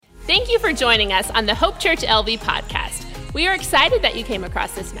Thank you for joining us on the Hope Church LV podcast. We are excited that you came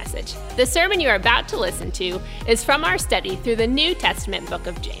across this message. The sermon you are about to listen to is from our study through the New Testament book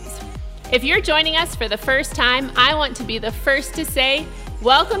of James. If you're joining us for the first time, I want to be the first to say,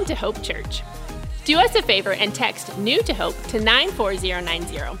 welcome to Hope Church. Do us a favor and text NEW to HOPE to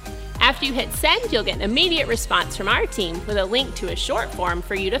 94090. After you hit send, you'll get an immediate response from our team with a link to a short form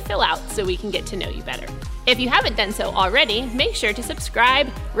for you to fill out so we can get to know you better. If you haven't done so already, make sure to subscribe,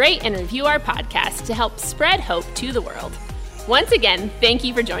 rate, and review our podcast to help spread hope to the world. Once again, thank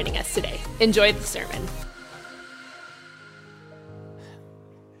you for joining us today. Enjoy the sermon.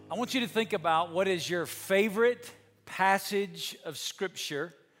 I want you to think about what is your favorite passage of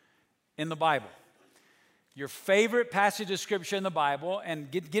Scripture in the Bible. Your favorite passage of Scripture in the Bible, and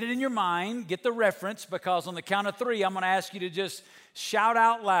get it in your mind, get the reference, because on the count of three, I'm going to ask you to just shout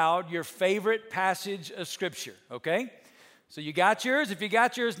out loud your favorite passage of Scripture, okay? So you got yours? If you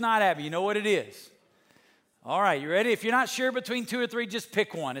got yours, not happy, you know what it is. All right, you ready? If you're not sure between two or three, just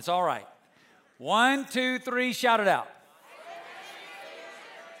pick one. It's all right. 1, 2, 3, shout it out.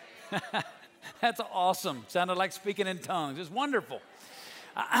 That's awesome. Sounded like speaking in tongues. It's wonderful.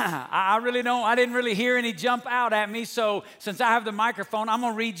 I didn't really hear any jump out at me, so since I have the microphone, I'm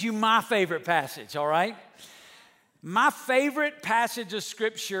going to read you my favorite passage, all right? My favorite passage of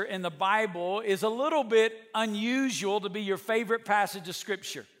Scripture in the Bible is a little bit unusual to be your favorite passage of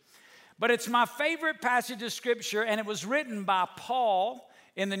Scripture. But it's my favorite passage of Scripture, and it was written by Paul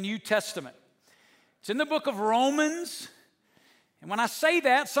in the New Testament. It's in the book of Romans. And when I say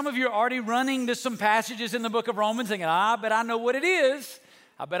that, some of you are already running to some passages in the book of Romans thinking, I bet I know what it is.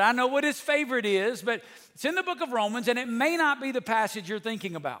 I bet I know what his favorite is. But it's in the book of Romans, and it may not be the passage you're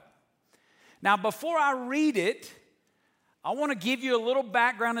thinking about. Now, before I read it, I want to give you a little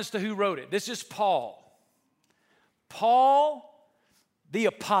background as to who wrote it. This is Paul. Paul the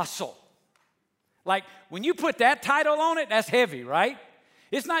Apostle. Like, when you put that title on it, that's heavy, right?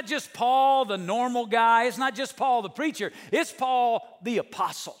 It's not just Paul, the normal guy. It's not just Paul, the preacher. It's Paul, the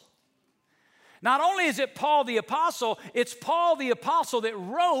apostle. Not only is it Paul, the apostle, it's Paul, the apostle, that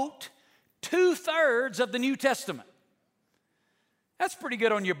wrote 2/3 of the New Testament. That's pretty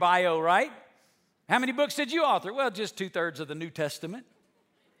good on your bio, right? How many books did you author? Well, just 2/3 of the New Testament.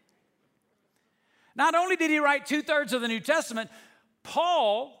 Not only did he write 2/3 of the New Testament,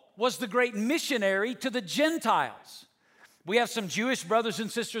 Paul was the great missionary to the Gentiles. We have some Jewish brothers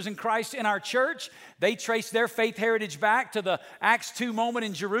and sisters in Christ in our church. They trace their faith heritage back to the Acts 2 moment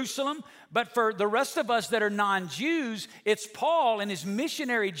in Jerusalem. But for the rest of us that are non-Jews, it's Paul and his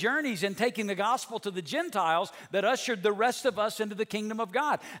missionary journeys in taking the gospel to the Gentiles that ushered the rest of us into the kingdom of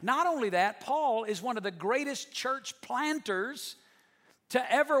God. Not only that, Paul is one of the greatest church planters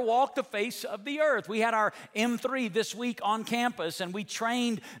to ever walk the face of the earth. We had our M3 this week on campus, and we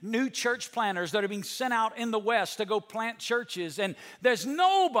trained new church planters that are being sent out in the West to go plant churches. And there's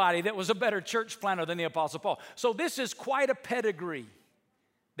nobody that was a better church planter than the Apostle Paul. So this is quite a pedigree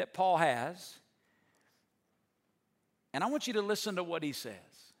that Paul has. And I want you to listen to what he says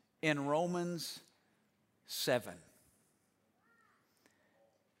in Romans 7.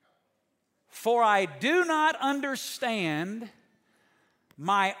 For I do not understand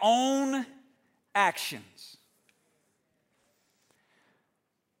my own actions.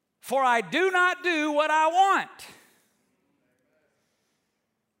 For I do not do what I want,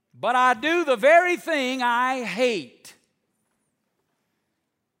 but I do the very thing I hate.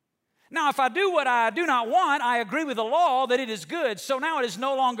 Now, if I do what I do not want, I agree with the law that it is good. So now it is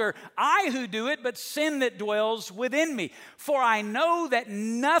no longer I who do it, but sin that dwells within me. For I know that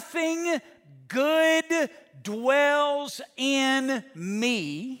nothing good dwells in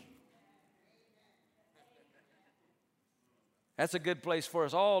me. That's a good place for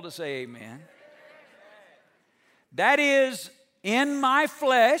us all to say amen. That is in my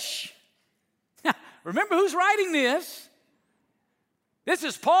flesh. Remember who's writing this? This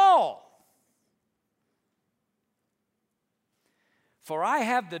is Paul. For I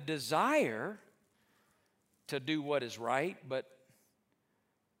have the desire to do what is right, but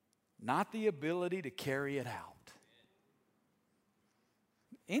not the ability to carry it out.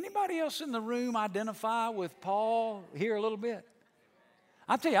 Anybody else in the room identify with Paul here a little bit?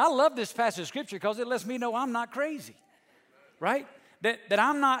 I'll tell you, I love this passage of Scripture because it lets me know I'm not crazy, right? That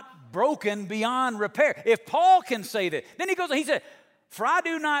I'm not broken beyond repair. If Paul can say that, then he said, for I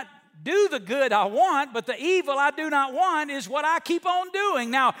do not do the good I want, but the evil I do not want is what I keep on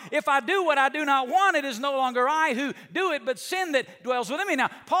doing. Now, if I do what I do not want, it is no longer I who do it, but sin that dwells within me. Now,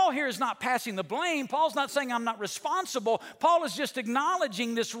 Paul here is not passing the blame. Paul's not saying I'm not responsible. Paul is just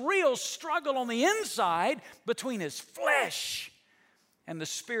acknowledging this real struggle on the inside between his flesh and the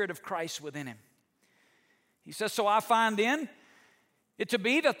Spirit of Christ within him. He says, so I find in it to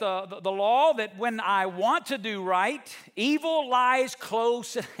be that the law that when I want to do right, evil lies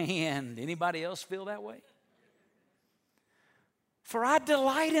close at hand. Anybody else feel that way? For I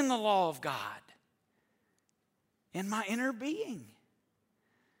delight in the law of God in my inner being.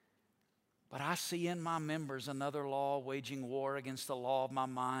 But I see in my members another law waging war against the law of my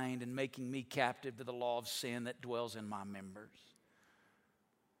mind and making me captive to the law of sin that dwells in my members.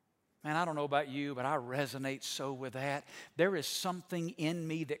 Man, I don't know about you, but I resonate so with that. There is something in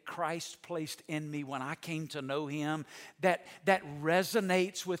me that Christ placed in me when I came to know Him that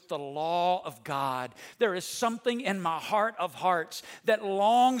resonates with the law of God. There is something in my heart of hearts that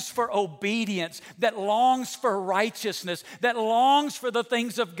longs for obedience, that longs for righteousness, that longs for the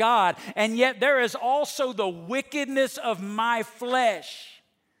things of God. And yet there is also the wickedness of my flesh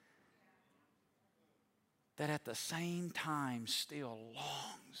that at the same time still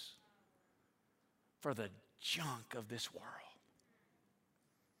longs for the junk of this world.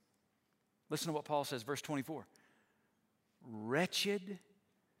 Listen to what Paul says, verse 24. Wretched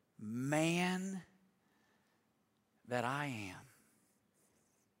man that I am,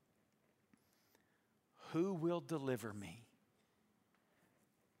 who will deliver me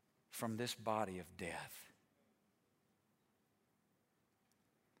from this body of death?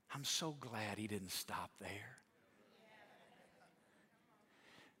 I'm so glad he didn't stop there.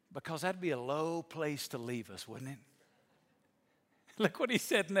 Because that'd be a low place to leave us, wouldn't it? Look what he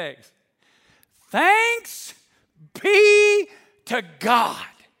said next. Thanks be to God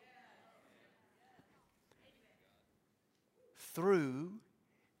through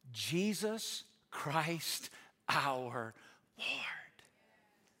Jesus Christ our Lord.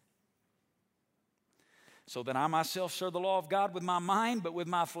 So then I myself serve the law of God with my mind, but with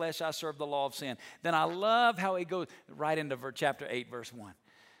my flesh I serve the law of sin. Then I love how he goes right into chapter 8, verse 1.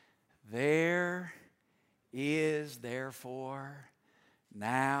 There is therefore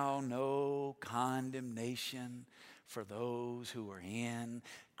now no condemnation for those who are in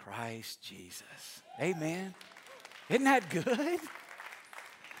Christ Jesus. Amen. Isn't that good?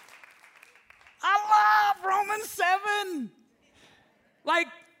 I love Romans 7. Like,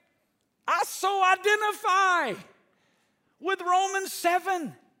 I so identify with Romans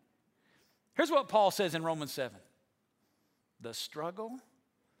 7. Here's what Paul says in Romans 7. The struggle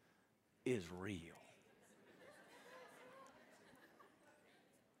is real.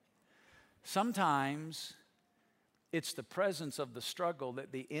 Sometimes it's the presence of the struggle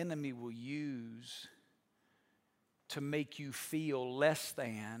that the enemy will use to make you feel less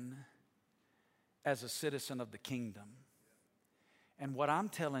than as a citizen of the kingdom. And what I'm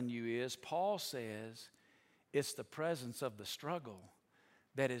telling you is, Paul says, it's the presence of the struggle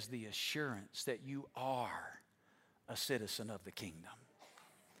that is the assurance that you are a citizen of the kingdom.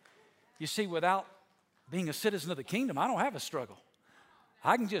 You see, without being a citizen of the kingdom, I don't have a struggle.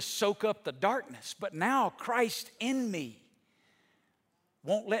 I can just soak up the darkness. But now Christ in me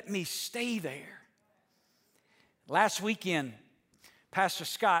won't let me stay there. Last weekend, Pastor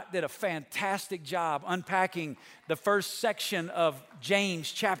Scott did a fantastic job unpacking the first section of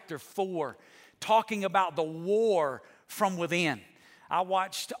James chapter 4, talking about the war from within. I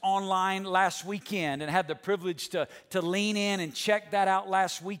watched online last weekend and had the privilege to lean in and check that out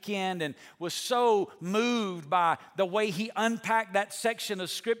last weekend, and was so moved by the way he unpacked that section of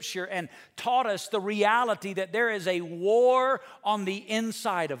Scripture and taught us the reality that there is a war on the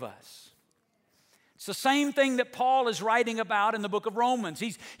inside of us. It's the same thing that Paul is writing about in the book of Romans.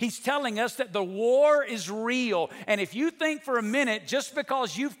 He's telling us that the war is real. And if you think for a minute, just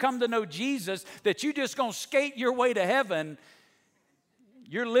because you've come to know Jesus, that you're just going to skate your way to heaven,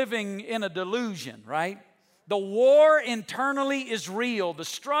 you're living in a delusion, right? The war internally is real. The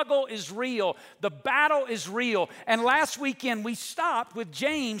struggle is real. The battle is real. And last weekend we stopped with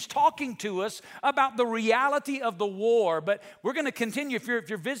James talking to us about the reality of the war. But we're going to continue. If you're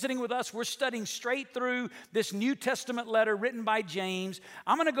visiting with us, we're studying straight through this New Testament letter written by James.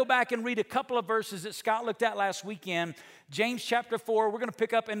 I'm going to go back and read a couple of verses that Scott looked at last weekend. James chapter 4, we're going to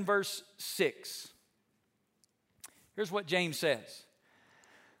pick up in verse 6. Here's what James says.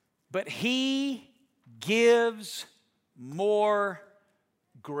 But he gives more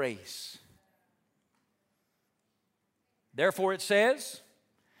grace. Therefore it says,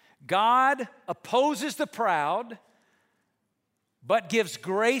 God opposes the proud, but gives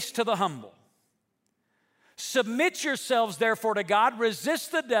grace to the humble. Submit yourselves therefore to God,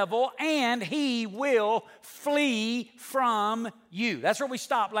 resist the devil, and he will flee from you. That's where we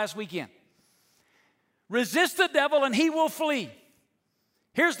stopped last weekend. Resist the devil and he will flee.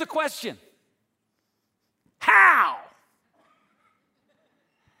 Here's the question. How?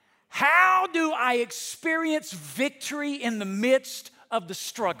 how do I experience victory in the midst of the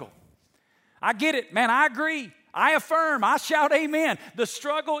struggle? I get it, man, I agree. I affirm, I shout amen. The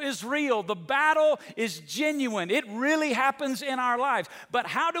struggle is real. The battle is genuine. It really happens in our lives. But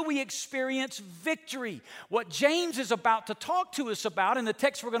how do we experience victory? What James is about to talk to us about in the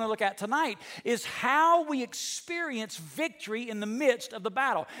text we're going to look at tonight is how we experience victory in the midst of the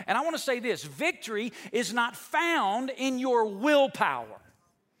battle. And I want to say this, victory is not found in your willpower.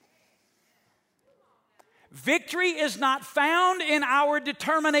 Victory is not found in our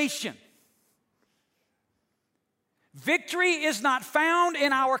determination. Victory is not found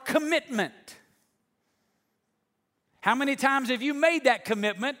in our commitment. How many times have you made that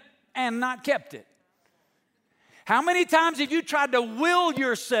commitment and not kept it? How many times have you tried to will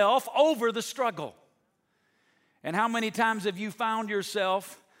yourself over the struggle? And how many times have you found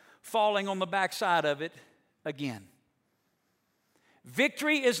yourself falling on the backside of it again?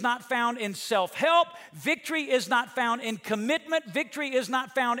 Victory is not found in self-help. Victory is not found in commitment. Victory is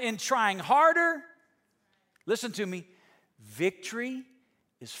not found in trying harder. Listen to me. Victory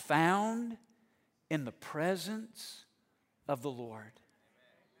is found in the presence of the Lord.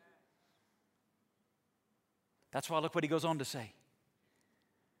 That's why look what he goes on to say.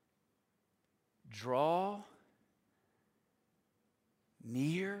 Draw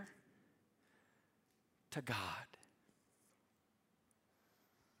near to God.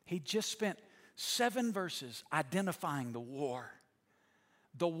 He just spent 7 verses identifying the war.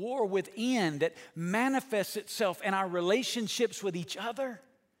 The war within that manifests itself in our relationships with each other.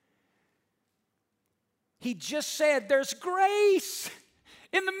 He just said there's grace.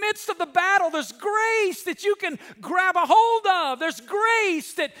 In the midst of the battle, there's grace that you can grab a hold of. There's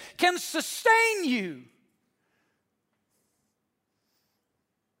grace that can sustain you.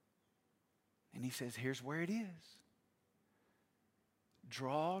 And he says, here's where it is.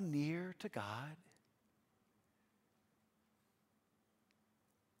 Draw near to God.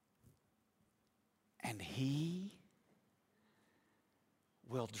 And He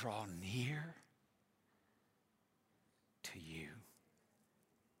will draw near to you.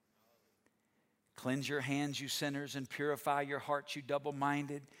 Cleanse your hands, you sinners, and purify your hearts, you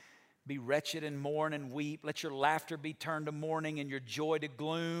double-minded. Be wretched and mourn and weep. Let your laughter be turned to mourning and your joy to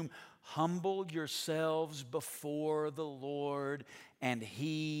gloom. Humble yourselves before the Lord, and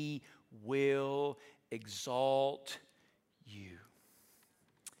He will exalt you.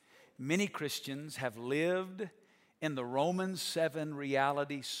 Many Christians have lived in the Romans 7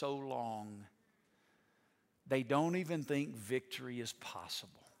 reality so long, they don't even think victory is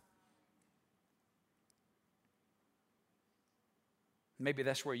possible. Maybe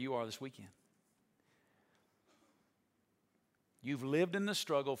that's where you are this weekend. You've lived in the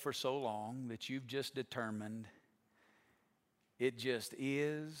struggle for so long that you've just determined it just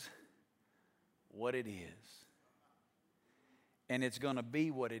is what it is. And it's going to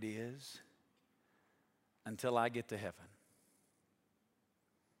be what it is until I get to heaven.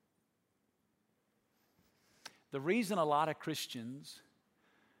 The reason a lot of Christians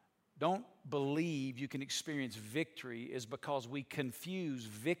don't believe you can experience victory is because we confuse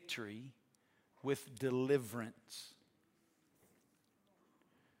victory with deliverance.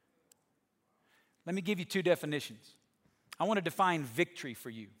 Let me give you 2 definitions. I want to define victory for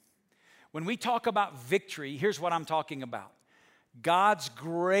you. When we talk about victory, here's what I'm talking about. God's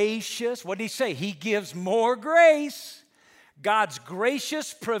gracious, what did He say? He gives more grace. God's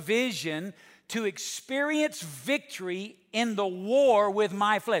gracious provision to experience victory in the war with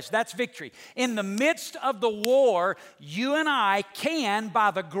my flesh. That's victory. In the midst of the war, you and I can,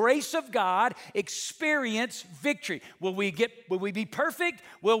 by the grace of God, experience victory. Will we be perfect?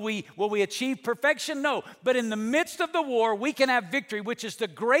 Will we achieve perfection? No. But in the midst of the war, we can have victory, which is the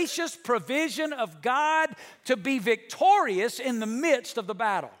gracious provision of God to be victorious in the midst of the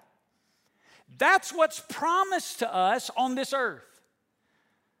battle. That's what's promised to us on this earth.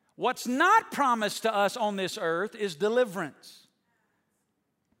 What's not promised to us on this earth is deliverance.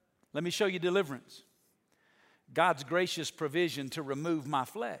 Let me show you deliverance. God's gracious provision to remove my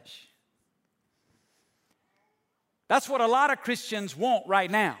flesh. That's what a lot of Christians want right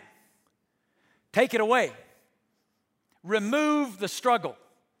now. Take it away. Remove the struggle.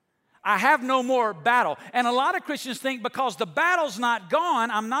 I have no more battle. And a lot of Christians think because the battle's not gone,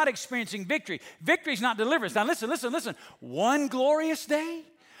 I'm not experiencing victory. Victory's not deliverance. Now listen. One glorious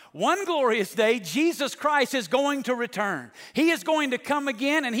day, Jesus Christ is going to return. He is going to come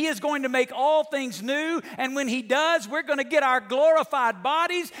again, and He is going to make all things new. And when He does, we're going to get our glorified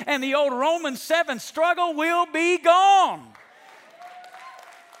bodies, and the old Romans 7 struggle will be gone.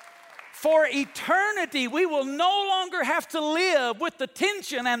 For eternity, we will no longer have to live with the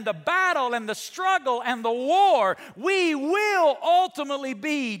tension and the battle and the struggle and the war. We will ultimately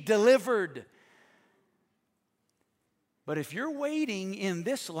be delivered. But if you're waiting in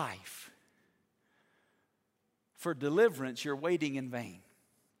this life for deliverance, you're waiting in vain.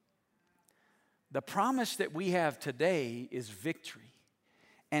 The promise that we have today is victory.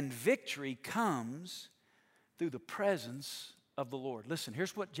 And victory comes through the presence of the Lord. Listen,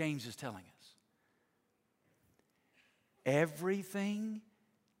 here's what James is telling us. Everything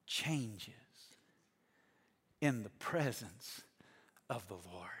changes in the presence of the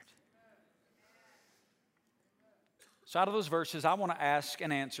Lord. So out of those verses, I want to ask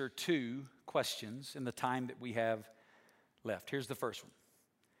and answer 2 questions in the time that we have left. Here's the first one.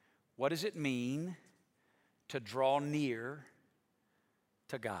 What does it mean to draw near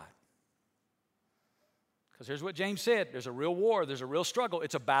to God? Because here's what James said. There's a real war. There's a real struggle.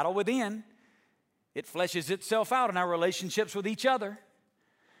 It's a battle within. It fleshes itself out in our relationships with each other.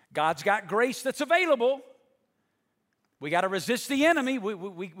 God's got grace that's available. We got to resist the enemy.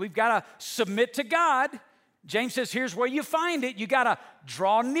 We've got to submit to God. James says, here's where you find it. You got to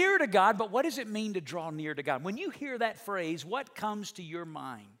draw near to God. But what does it mean to draw near to God? When you hear that phrase, what comes to your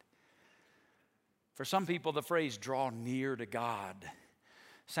mind? For some people, the phrase draw near to God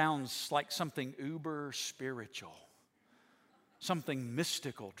sounds like something uber spiritual, something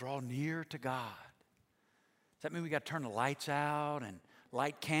mystical. Draw near to God. Does that mean we got to turn the lights out and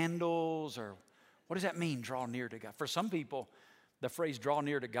light candles? Or what does that mean, draw near to God? For some people, the phrase draw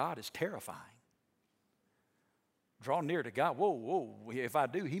near to God is terrifying. Draw near to God. Whoa, if I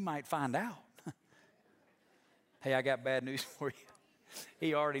do, he might find out. Hey, I got bad news for you.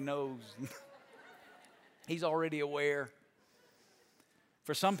 He already knows. He's already aware.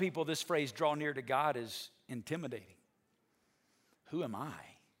 For some people, this phrase, draw near to God, is intimidating. Who am I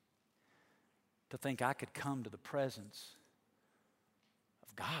to think I could come to the presence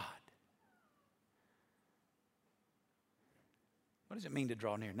of God? What does it mean to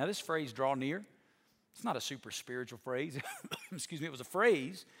draw near? Now, this phrase, draw near, it's not a super spiritual phrase. Excuse me, it was a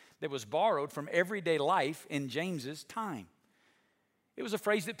phrase that was borrowed from everyday life in James's time. It was a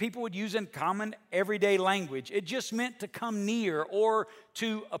phrase that people would use in common everyday language. It just meant to come near or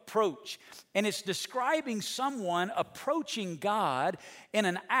to approach. And it's describing someone approaching God in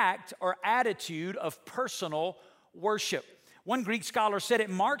an act or attitude of personal worship. One Greek scholar said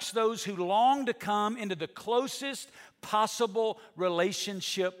it marks those who long to come into the closest possible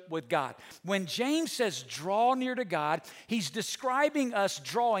relationship with God. When James says draw near to God, he's describing us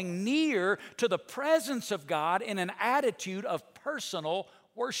drawing near to the presence of God in an attitude of personal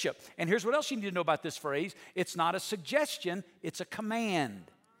worship. And here's what else you need to know about this phrase. It's not a suggestion, it's a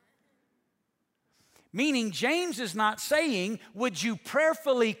command. Meaning James is not saying, would you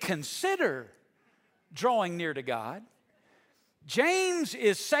prayerfully consider drawing near to God? James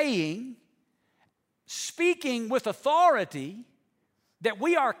is saying, speaking with authority, that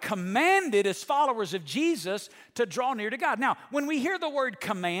we are commanded as followers of Jesus to draw near to God. Now, when we hear the word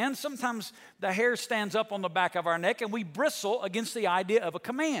command, sometimes the hair stands up on the back of our neck and we bristle against the idea of a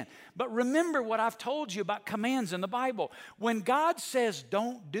command. But remember what I've told you about commands in the Bible. When God says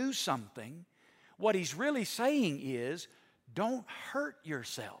don't do something, what he's really saying is don't hurt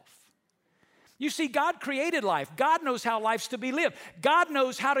yourself. You see, God created life. God knows how life's to be lived. God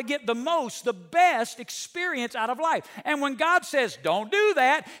knows how to get the most, the best experience out of life. And when God says, don't do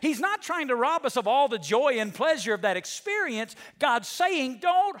that, he's not trying to rob us of all the joy and pleasure of that experience. God's saying,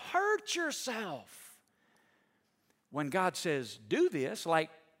 don't hurt yourself. When God says, do this, like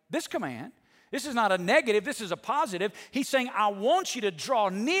this command, this is not a negative, this is a positive. He's saying, I want you to draw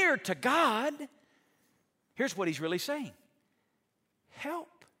near to God. Here's what he's really saying. Help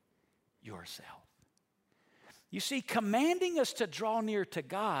yourself. You see, commanding us to draw near to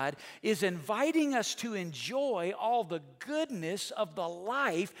God is inviting us to enjoy all the goodness of the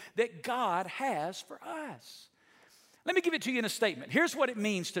life that God has for us. Let me give it to you in a statement. Here's what it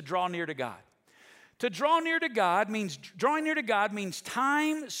means to draw near to God. To draw near to God means, drawing near to God means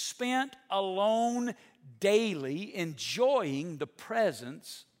time spent alone daily enjoying the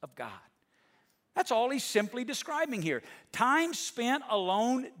presence of God. That's all he's simply describing here. Time spent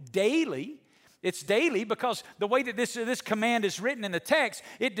alone daily It's daily because the way that this command is written in the text,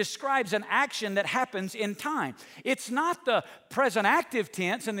 it describes an action that happens in time. It's not the present active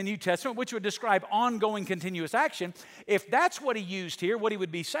tense in the New Testament, which would describe ongoing continuous action. If that's what he used here, what he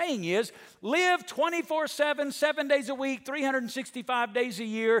would be saying is, live 24/7, 7 days a week, 365 days a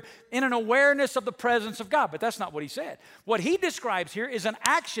year in an awareness of the presence of God. But that's not what he said. What he describes here is an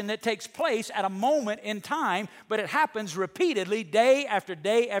action that takes place at a moment in time, but it happens repeatedly day after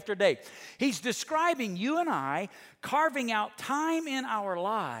day after day. He's describing you and I carving out time in our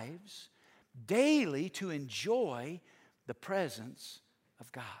lives daily to enjoy the presence of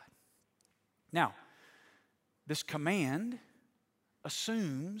God. Now, this command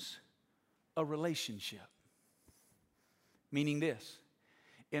assumes a relationship, meaning this: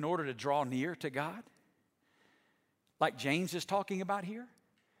 in order to draw near to God, like James is talking about here,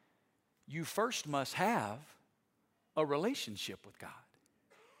 you first must have a relationship with God.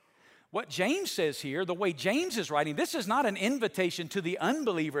 What James says here, the way James is writing, this is not an invitation to the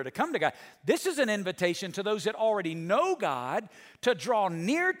unbeliever to come to God. This is an invitation to those that already know God to draw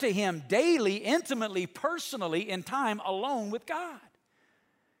near to Him daily, intimately, personally, in time alone with God.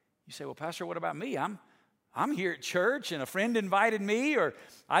 You say, well, Pastor, what about me? I'm here at church and a friend invited me, or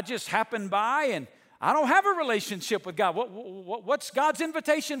I just happened by and I don't have a relationship with God. What's God's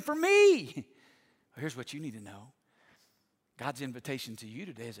invitation for me? Well, here's what you need to know. God's invitation to you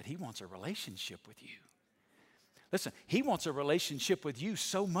today is that He wants a relationship with you. Listen, He wants a relationship with you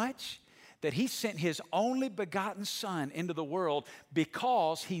so much that He sent His only begotten Son into the world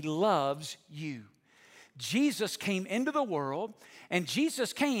because He loves you. Jesus came into the world, and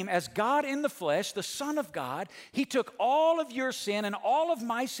Jesus came as God in the flesh, the Son of God. He took all of your sin and all of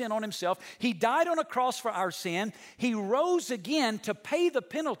my sin on Himself. He died on a cross for our sin. He rose again to pay the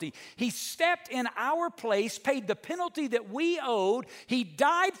penalty. He stepped in our place, paid the penalty that we owed. He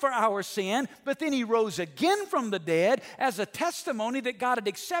died for our sin, but then He rose again from the dead as a testimony that God had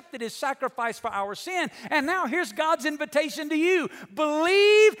accepted His sacrifice for our sin. And now here's God's invitation to you.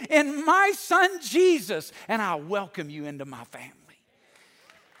 Believe in my Son Jesus, and I'll welcome you into my family.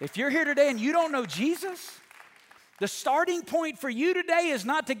 If you're here today and you don't know Jesus, the starting point for you today is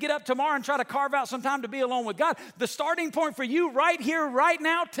not to get up tomorrow and try to carve out some time to be alone with God. The starting point for you right here, right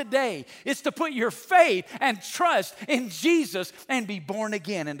now, today is to put your faith and trust in Jesus and be born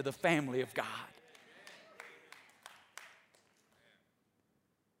again into the family of God.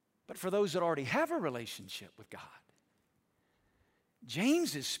 But for those that already have a relationship with God,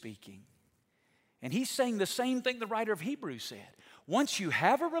 James is speaking, and he's saying the same thing the writer of Hebrews said. Once you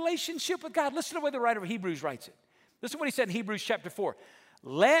have a relationship with God, listen to the way the writer of Hebrews writes it. Listen to what he said in Hebrews chapter 4.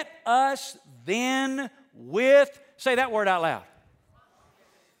 Let us then say that word out loud.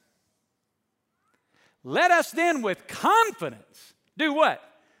 Let us then with confidence do what?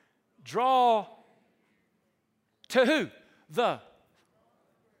 Draw to who? The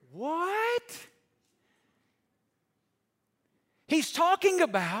what? He's talking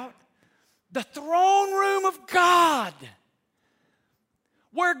about the throne room of God,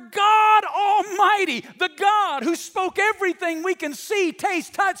 where God Almighty, the God who spoke everything we can see,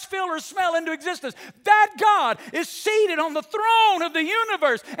 taste, touch, feel, or smell into existence, that God is seated on the throne of the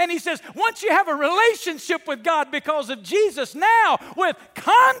universe. And He says, once you have a relationship with God because of Jesus, now with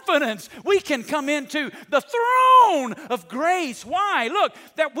confidence we can come into the throne of grace. Why? Look,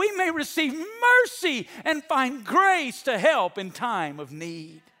 that we may receive mercy and find grace to help in time of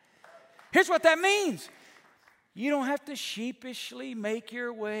need. Here's what that means. You don't have to sheepishly make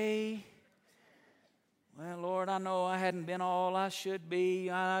your way. Well, Lord, I know I hadn't been all I should be.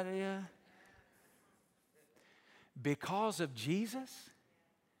 Because of Jesus,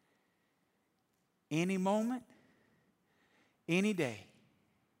 any moment, any day,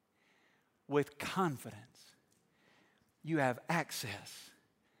 with confidence, you have access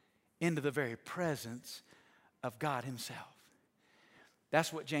into the very presence of God Himself.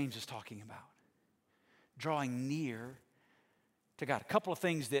 That's what James is talking about. Drawing near to God. A couple of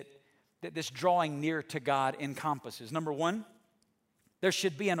things that this drawing near to God encompasses. Number one, there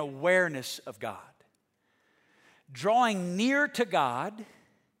should be an awareness of God. Drawing near to God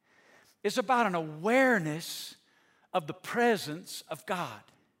is about an awareness of the presence of God.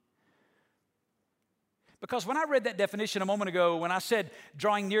 Because when I read that definition a moment ago, when I said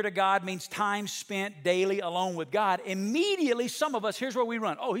drawing near to God means time spent daily alone with God, immediately some of us, here's where we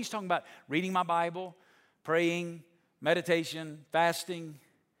run. Oh, he's talking about reading my Bible, praying, meditation, fasting.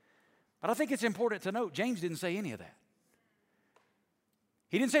 But I think it's important to note, James didn't say any of that.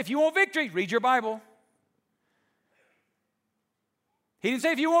 He didn't say, if you want victory, read your Bible. He didn't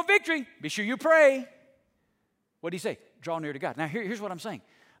say, if you want victory, be sure you pray. What did he say? Draw near to God. Now, here's what I'm saying.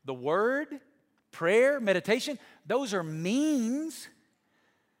 The Word prayer, meditation, those are means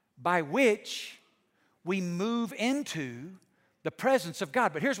by which we move into the presence of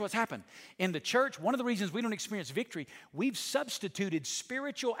God. But here's what's happened. In the church, one of the reasons we don't experience victory, we've substituted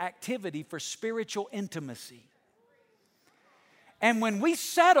spiritual activity for spiritual intimacy. And when we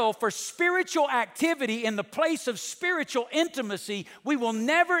settle for spiritual activity in the place of spiritual intimacy, we will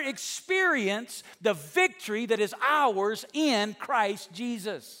never experience the victory that is ours in Christ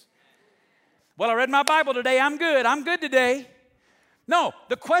Jesus. Well, I read my Bible today. I'm good. I'm good today. No,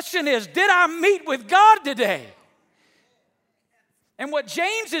 the question is, did I meet with God today? And what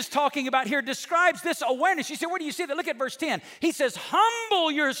James is talking about here describes this awareness. You say, where do you see that? Look at verse 10. He says,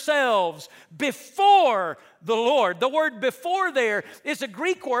 humble yourselves before the Lord. The word before there is a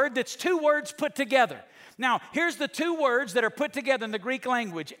Greek word that's two words put together. Now, here's the two words that are put together in the Greek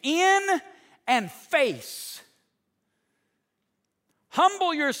language. In and face.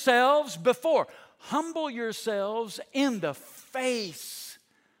 Humble yourselves before. Humble yourselves in the face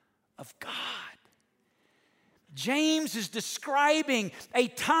of God. James is describing a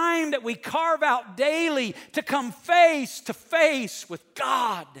time that we carve out daily to come face to face with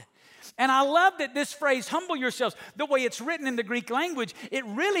God. And I love that this phrase, humble yourselves, the way it's written in the Greek language, it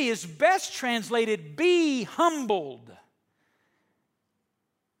really is best translated, be humbled.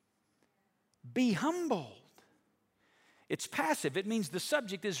 Be humbled. It's passive. It means the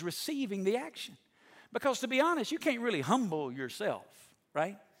subject is receiving the action. Because to be honest, you can't really humble yourself,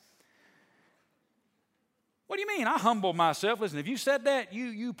 right? What do you mean? I humble myself. Listen, if you said that,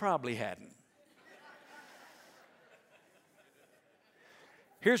 you probably hadn't.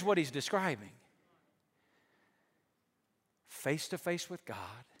 Here's what he's describing. Face to face with God,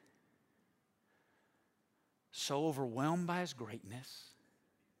 so overwhelmed by His greatness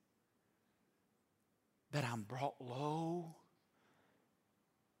that I'm brought low.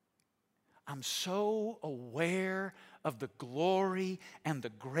 I'm so aware of the glory and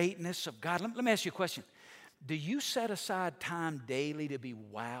the greatness of God. Let me ask you a question. Do you set aside time daily to be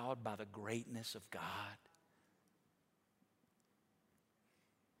wowed by the greatness of God?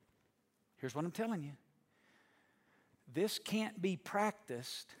 Here's what I'm telling you. This can't be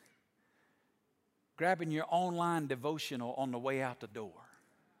practiced grabbing your online devotional on the way out the door.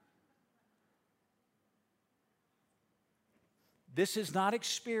 This is not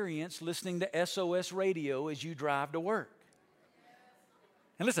experienced listening to SOS radio as you drive to work.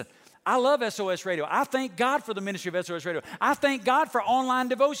 And listen, I love SOS Radio. I thank God for the ministry of SOS Radio. I thank God for online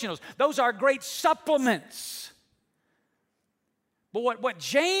devotionals. Those are great supplements. But what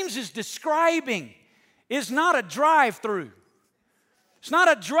James is describing is not a drive-through. It's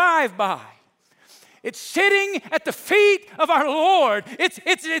not a drive-by. It's sitting at the feet of our Lord.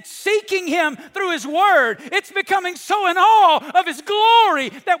 It's seeking Him through His Word. It's becoming so in awe of His glory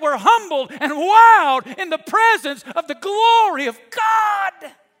that we're humbled and wowed in the presence of the glory of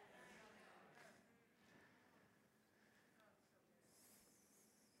God.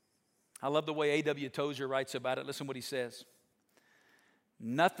 I love the way A.W. Tozer writes about it. Listen what he says.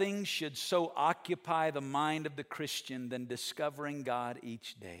 Nothing should so occupy the mind of the Christian than discovering God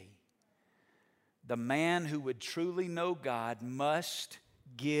each day. The man who would truly know God must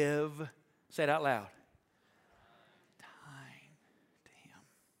give, say it out loud, time to Him.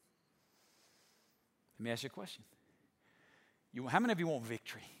 Let me ask you a question. How many of you want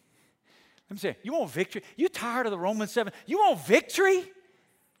victory? Let me say, you want victory? You tired of the Romans 7? You want victory?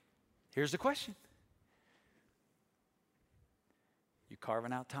 Here's the question. You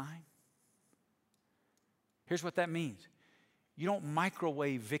carving out time? Here's what that means. You don't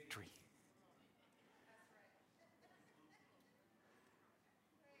microwave victory.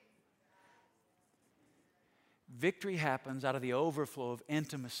 Victory happens out of the overflow of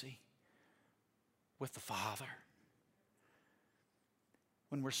intimacy with the Father.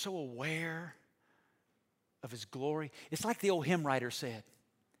 When we're so aware of His glory, it's like the old hymn writer said,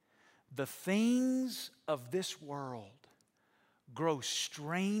 the things of this world grow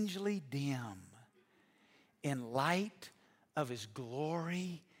strangely dim in light of His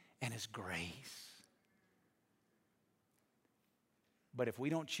glory and His grace. But if we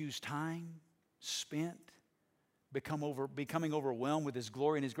don't choose time spent becoming overwhelmed with His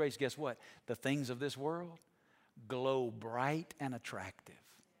glory and His grace, guess what? The things of this world glow bright and attractive.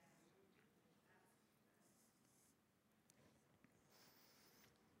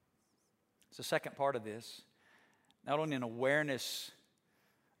 It's the second part of this. Not only an awareness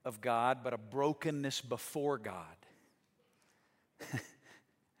of God, but a brokenness before God.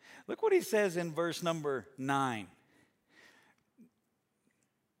 Look what he says in verse number 9.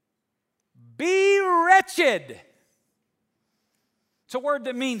 Be wretched. It's a word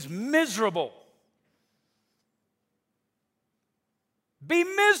that means miserable. be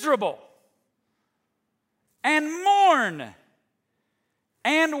miserable and mourn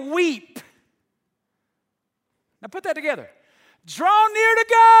and weep. Now put that together. Draw near to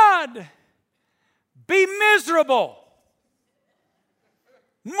God. Be miserable.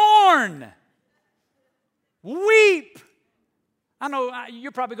 Mourn. Weep. I know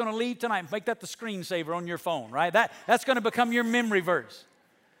you're probably going to leave tonight and make that the screensaver on your phone, right? That's going to become your memory verse.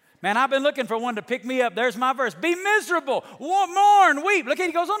 Man, I've been looking for one to pick me up. There's my verse. Be miserable. Mourn. Weep. Look,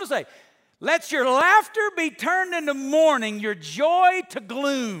 he goes on to say, let your laughter be turned into mourning, your joy to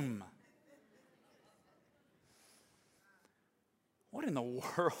gloom. What in the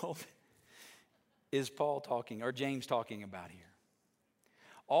world is Paul talking, or James talking about here?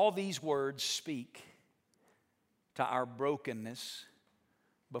 All these words speak to our brokenness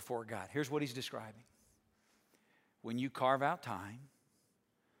before God. Here's what he's describing. When you carve out time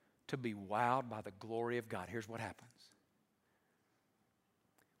to be wowed by the glory of God, here's what happens.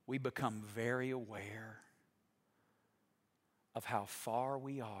 We become very aware of how far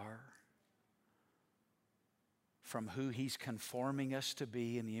we are from who he's conforming us to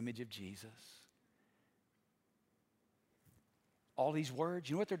be in the image of Jesus. All these words,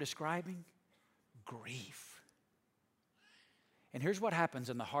 you know what they're describing? Grief. And here's what happens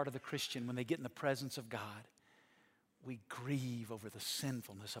in the heart of the Christian when they get in the presence of God. We grieve over the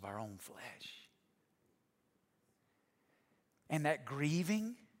sinfulness of our own flesh. And that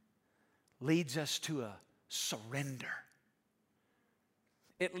grieving leads us to a surrender.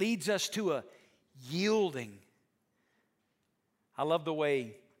 It leads us to a yielding. I love the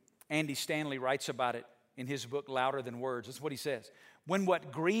way Andy Stanley writes about it in his book, Louder Than Words. That's what he says. When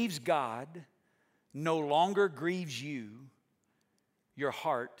what grieves God no longer grieves you, your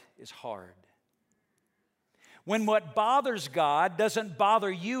heart is hard. When what bothers God doesn't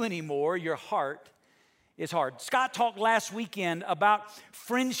bother you anymore, your heart is hard. Scott talked last weekend about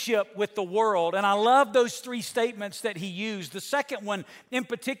friendship with the world, and I love those three statements that he used. The second one in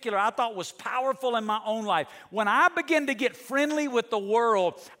particular I thought was powerful in my own life. When I begin to get friendly with the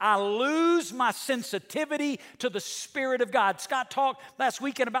world, I lose my sensitivity to the Spirit of God. Scott talked last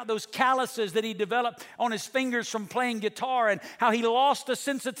weekend about those calluses that he developed on his fingers from playing guitar and how he lost the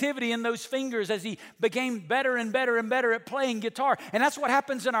sensitivity in those fingers as he became better and better and better at playing guitar. And that's what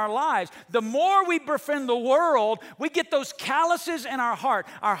happens in our lives. The more we befriend the world, we get those calluses in our heart.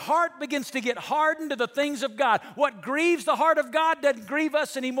 Our heart begins to get hardened to the things of God. What grieves the heart of God doesn't grieve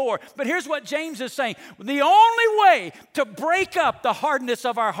us anymore. But here's what James is saying. The only way to break up the hardness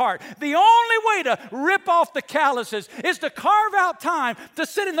of our heart, the only way to rip off the calluses is to carve out time to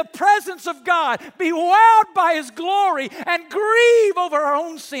sit in the presence of God, be wowed by His glory, and grieve over our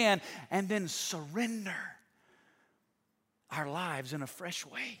own sin, and then surrender our lives in a fresh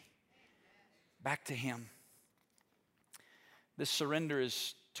way back to Him. This surrender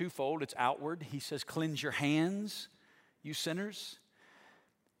is twofold. It's outward. He says, cleanse your hands, you sinners.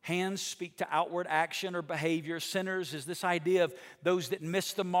 Hands speak to outward action or behavior. Sinners is this idea of those that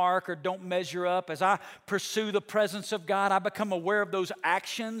miss the mark or don't measure up. As I pursue the presence of God, I become aware of those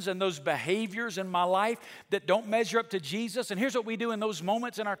actions and those behaviors in my life that don't measure up to Jesus. And here's what we do in those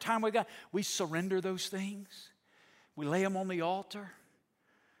moments in our time with God. We surrender those things. We lay them on the altar.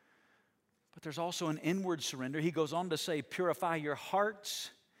 But there's also an inward surrender. He goes on to say, purify your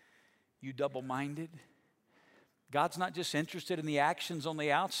hearts, you double-minded. God's not just interested in the actions on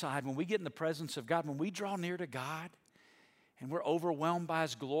the outside. When we get in the presence of God, when we draw near to God and we're overwhelmed by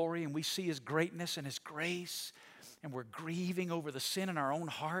His glory and we see His greatness and His grace and we're grieving over the sin in our own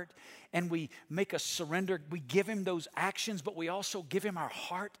heart and we make a surrender, we give Him those actions, but we also give Him our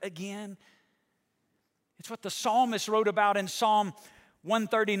heart again. It's what the psalmist wrote about in Psalm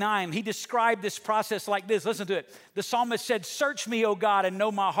 139. He described this process like this. Listen to it. The psalmist said, search me, O God, and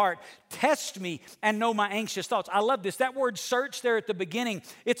know my heart. Test me and know my anxious thoughts. I love this. That word search there at the beginning,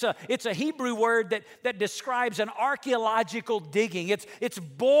 it's a Hebrew word that describes an archaeological digging. It's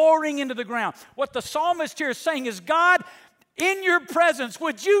boring into the ground. What the psalmist here is saying is, God, in your presence,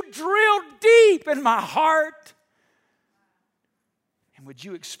 would you drill deep in my heart? And would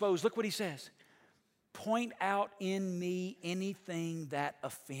you expose, look what he says, point out in me anything that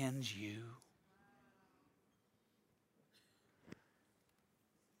offends you.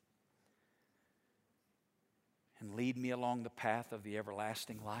 And lead me along the path of the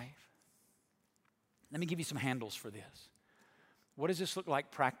everlasting life. Let me give you some handles for this. What does this look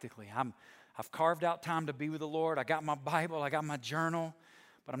like practically? I've carved out time to be with the Lord. I got my Bible, I got my journal,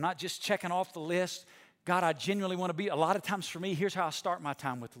 but I'm not just checking off the list. God, I genuinely want to be. A lot of times for me, here's how I start my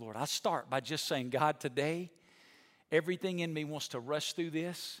time with the Lord. I start by just saying, God, today, everything in me wants to rush through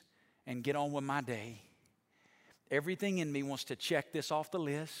this and get on with my day. Everything in me wants to check this off the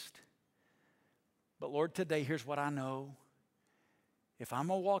list. But Lord, today, here's what I know. If I'm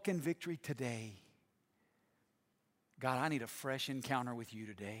going to walk in victory today, God, I need a fresh encounter with you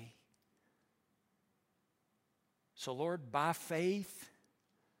today. So Lord, by faith,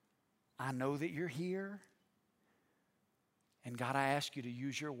 I know that you're here. And God, I ask you to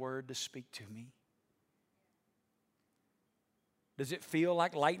use your word to speak to me. Does it feel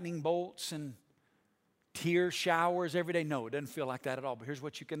like lightning bolts and tear showers every day? No, it doesn't feel like that at all. But here's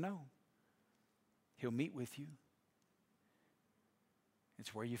what you can know. He'll meet with you.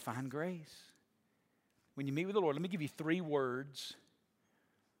 It's where you find grace. When you meet with the Lord, let me give you 3 words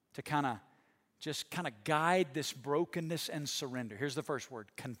to kind of guide this brokenness and surrender. Here's the first word,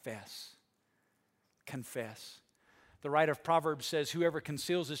 confess. Confess. The writer of Proverbs says, whoever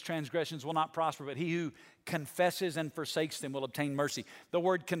conceals his transgressions will not prosper, but he who confesses and forsakes them will obtain mercy. The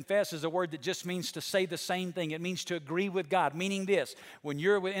word confess is a word that just means to say the same thing. It means to agree with God, meaning this: when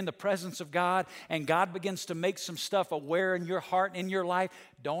you're in the presence of God and God begins to make some stuff aware in your heart, in your life,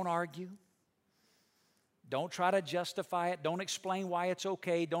 don't argue. Don't try to justify it. Don't explain why it's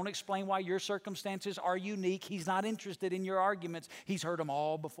okay. Don't explain why your circumstances are unique. He's not interested in your arguments. He's heard them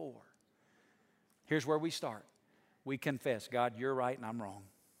all before. Here's where we start. We confess, God, you're right and I'm wrong.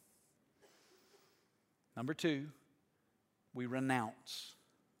 Number 2, we renounce.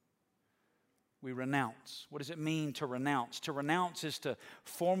 We renounce. What does it mean to renounce? To renounce is to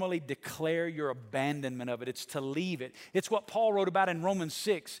formally declare your abandonment of it. It's to leave it. It's what Paul wrote about in Romans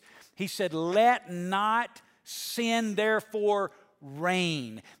 6. He said, let not sin therefore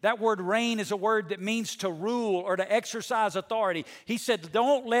reign. That word reign is a word that means to rule or to exercise authority. He said,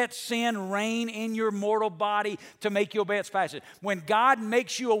 don't let sin reign in your mortal body to make you obey its passions. When God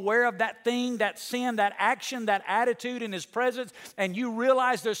makes you aware of that thing, that sin, that action, that attitude in His presence, and you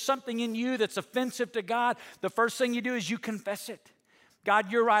realize there's something in you that's offensive to God, the first thing you do is you confess it.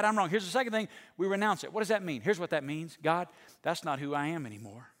 God, you're right, I'm wrong. Here's the second thing, we renounce it. What does that mean? Here's what that means. God, that's not who I am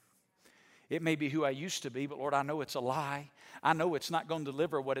anymore. It may be who I used to be, but Lord, I know it's a lie. I know it's not going to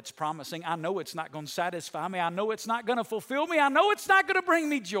deliver what it's promising. I know it's not going to satisfy me. I know it's not going to fulfill me. I know it's not going to bring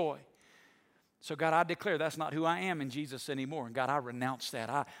me joy. So God, I declare that's not who I am in Jesus anymore. And God, I renounce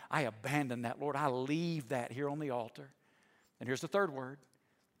that. I abandon that. Lord, I leave that here on the altar. And here's the third word,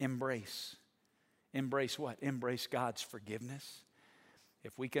 embrace. Embrace what? Embrace God's forgiveness.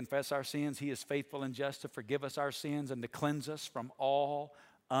 If we confess our sins, He is faithful and just to forgive us our sins and to cleanse us from all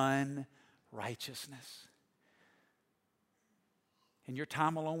unrighteousness. In your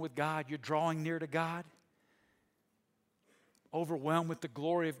time alone with God, you're drawing near to God, overwhelmed with the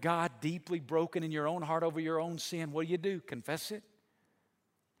glory of God, deeply broken in your own heart over your own sin. What do? Confess it,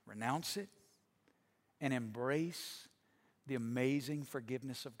 renounce it, and embrace the amazing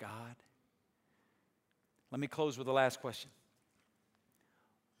forgiveness of God. Let me close with the last question.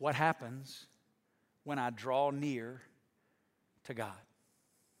 What happens when I draw near to God?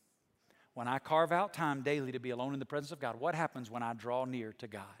 When I carve out time daily to be alone in the presence of God, what happens when I draw near to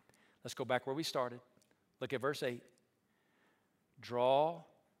God? Let's go back where we started. Look at verse 8. Draw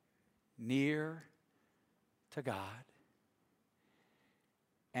near to God,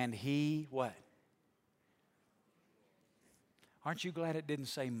 and He what? Aren't you glad it didn't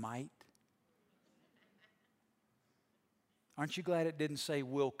say might? Aren't you glad it didn't say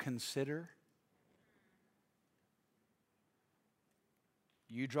will consider?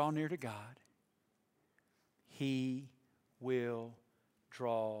 You draw near to God, He will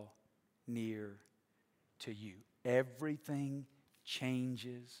draw near to you. Everything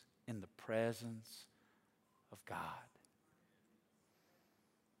changes in the presence of God.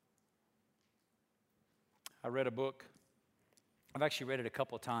 I read a book. I've actually read it a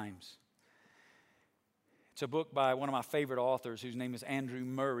couple of times. It's a book by one of my favorite authors whose name is Andrew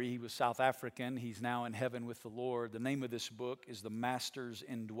Murray. He was South African. He's now in heaven with the Lord. The name of this book is The Master's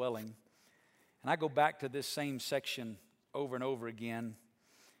Indwelling. And I go back to this same section over and over again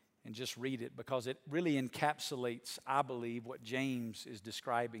and just read it because it really encapsulates, I believe, what James is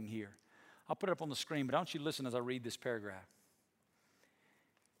describing here. I'll put it up on the screen, but I want you to listen as I read this paragraph.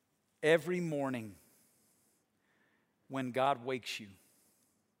 Every morning when God wakes you,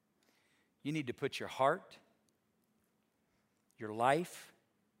 you need to put your heart, your life,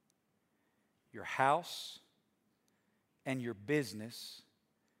 your house, and your business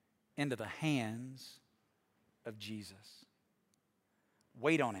into the hands of Jesus.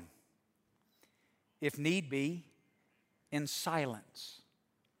 Wait on Him. If need be, in silence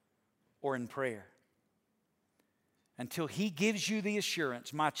or in prayer. Until He gives you the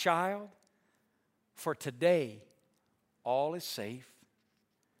assurance, my child, for today all is safe.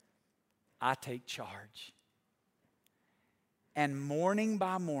 I take charge. And morning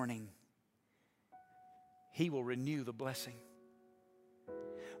by morning, He will renew the blessing.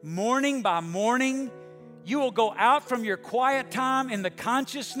 Morning by morning, you will go out from your quiet time in the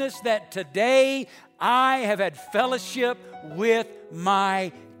consciousness that today I have had fellowship with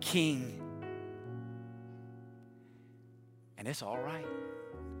my King. And it's all right.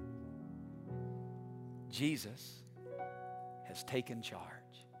 Jesus has taken charge.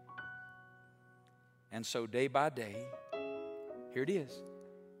 And so day by day, here it is,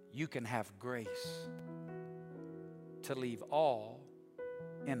 you can have grace to leave all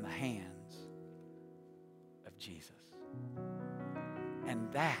in the hands of Jesus.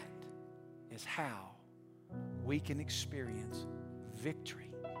 And that is how we can experience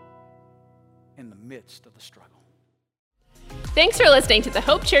victory in the midst of the struggle. Thanks for listening to the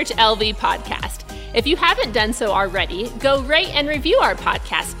Hope Church LV podcast. If you haven't done so already, go rate and review our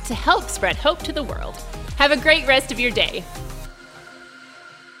podcast to help spread hope to the world. Have a great rest of your day.